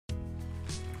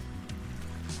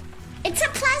It's a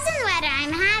pleasant weather.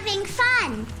 I'm having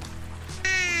fun.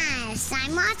 Yes,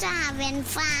 I'm also having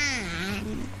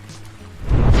fun.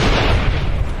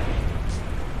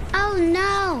 Oh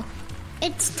no!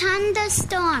 It's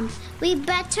thunderstorm. We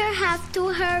better have to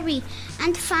hurry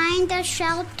and find a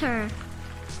shelter.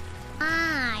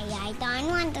 I don't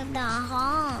want to go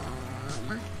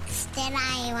home. Instead,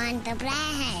 I want to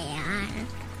play.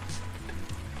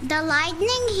 The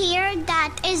lightning here,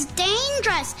 that is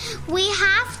dangerous. We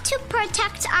have to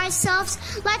protect ourselves.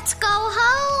 Let's go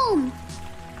home.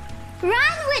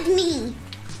 Run with me.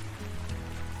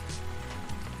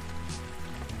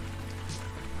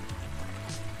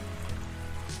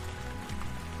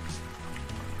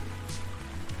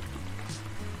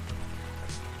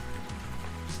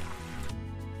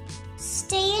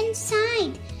 Stay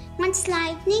inside. Once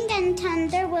lightning and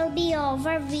thunder will be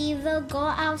over, we will go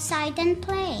outside and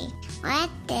play.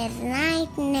 What is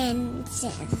lightning,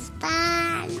 sister?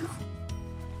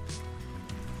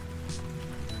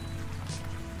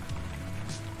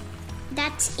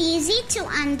 That's easy to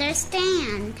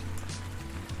understand.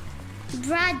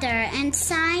 Brother,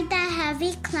 inside the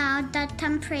heavy cloud, the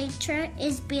temperature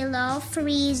is below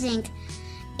freezing.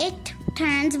 It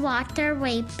turns water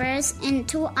vapors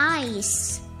into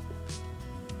ice.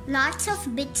 Lots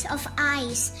of bits of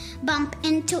ice bump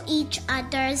into each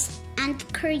other's and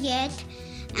create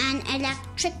an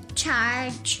electric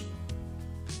charge.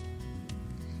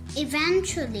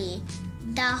 Eventually,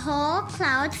 the whole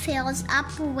cloud fills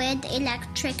up with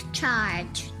electric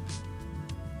charge.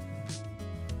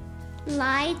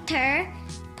 Lighter,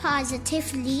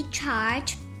 positively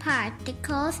charged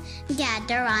particles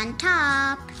gather on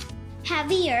top.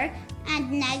 Heavier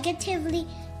and negatively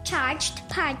charged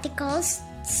particles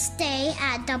stay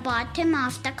at the bottom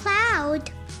of the cloud.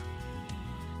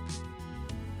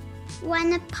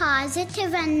 When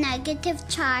positive and negative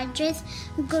charges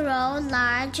grow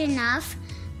large enough,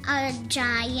 a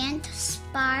giant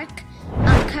spark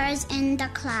occurs in the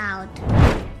cloud.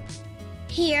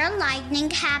 Here,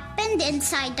 lightning happened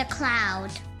inside the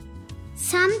cloud.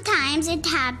 Sometimes it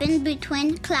happened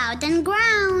between cloud and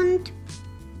ground.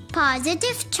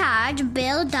 Positive charge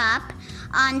build up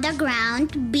on the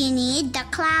ground beneath the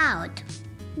cloud.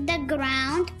 The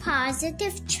ground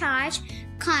positive charge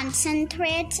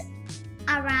concentrates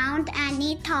around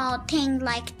any tall thing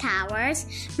like towers,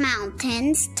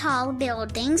 mountains, tall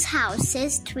buildings,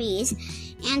 houses, trees,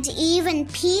 and even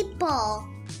people.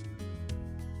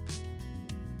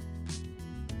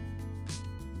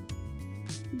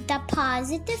 The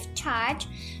positive charge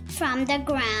from the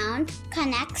ground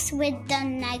connects with the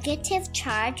negative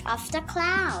charge of the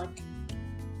cloud.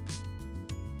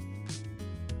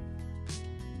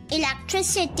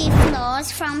 Electricity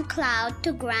flows from cloud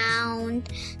to ground.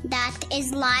 That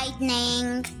is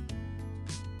lightning.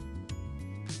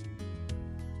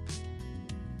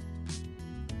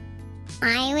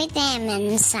 Why with them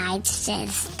inside,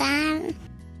 sister?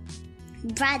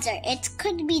 Brother, it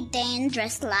could be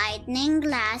dangerous. Lightning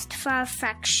lasts for a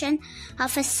fraction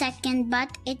of a second,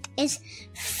 but it is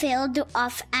filled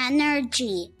of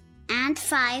energy and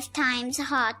 5 times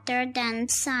hotter than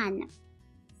sun.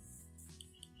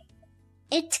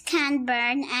 It can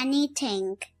burn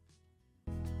anything.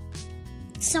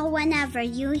 So whenever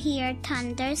you hear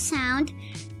thunder sound,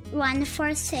 run for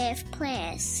a safe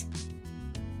place.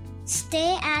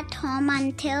 Stay at home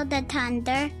until the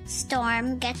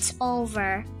thunderstorm gets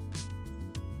over.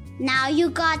 Now you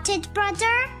got it,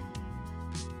 brother?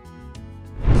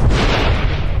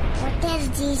 What is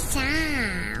the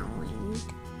sound?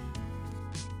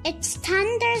 It's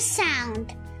thunder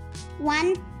sound.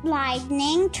 When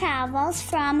lightning travels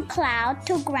from cloud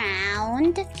to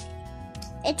ground,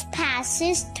 it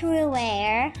passes through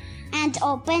air and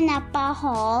opens up a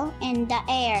hole in the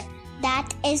air. That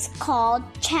is called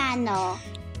channel.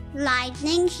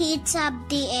 Lightning heats up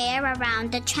the air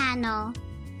around the channel.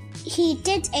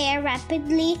 Heated air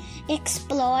rapidly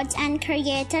explodes and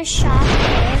creates a shock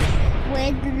wave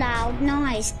with loud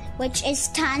noise, which is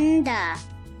thunder.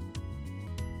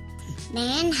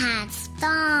 Then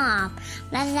stop.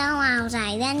 Let's go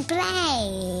outside and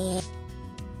play.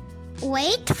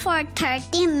 Wait for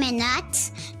 30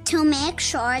 minutes to make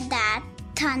sure that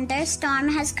thunderstorm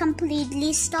has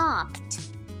completely stopped.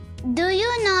 Do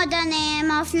you know the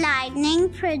name of lightning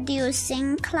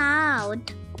producing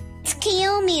cloud? It's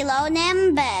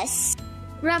cumulonimbus.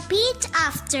 Repeat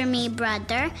after me,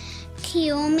 brother.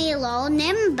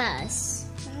 Cumulonimbus.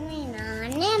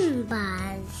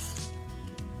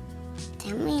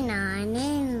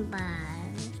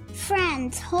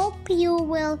 Friends, hope you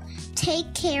will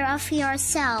take care of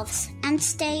yourselves and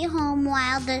stay home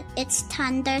while it's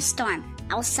thunderstorm.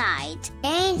 outside.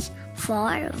 Thanks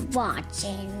for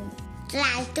watching.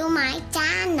 Subscribe to my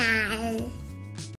channel.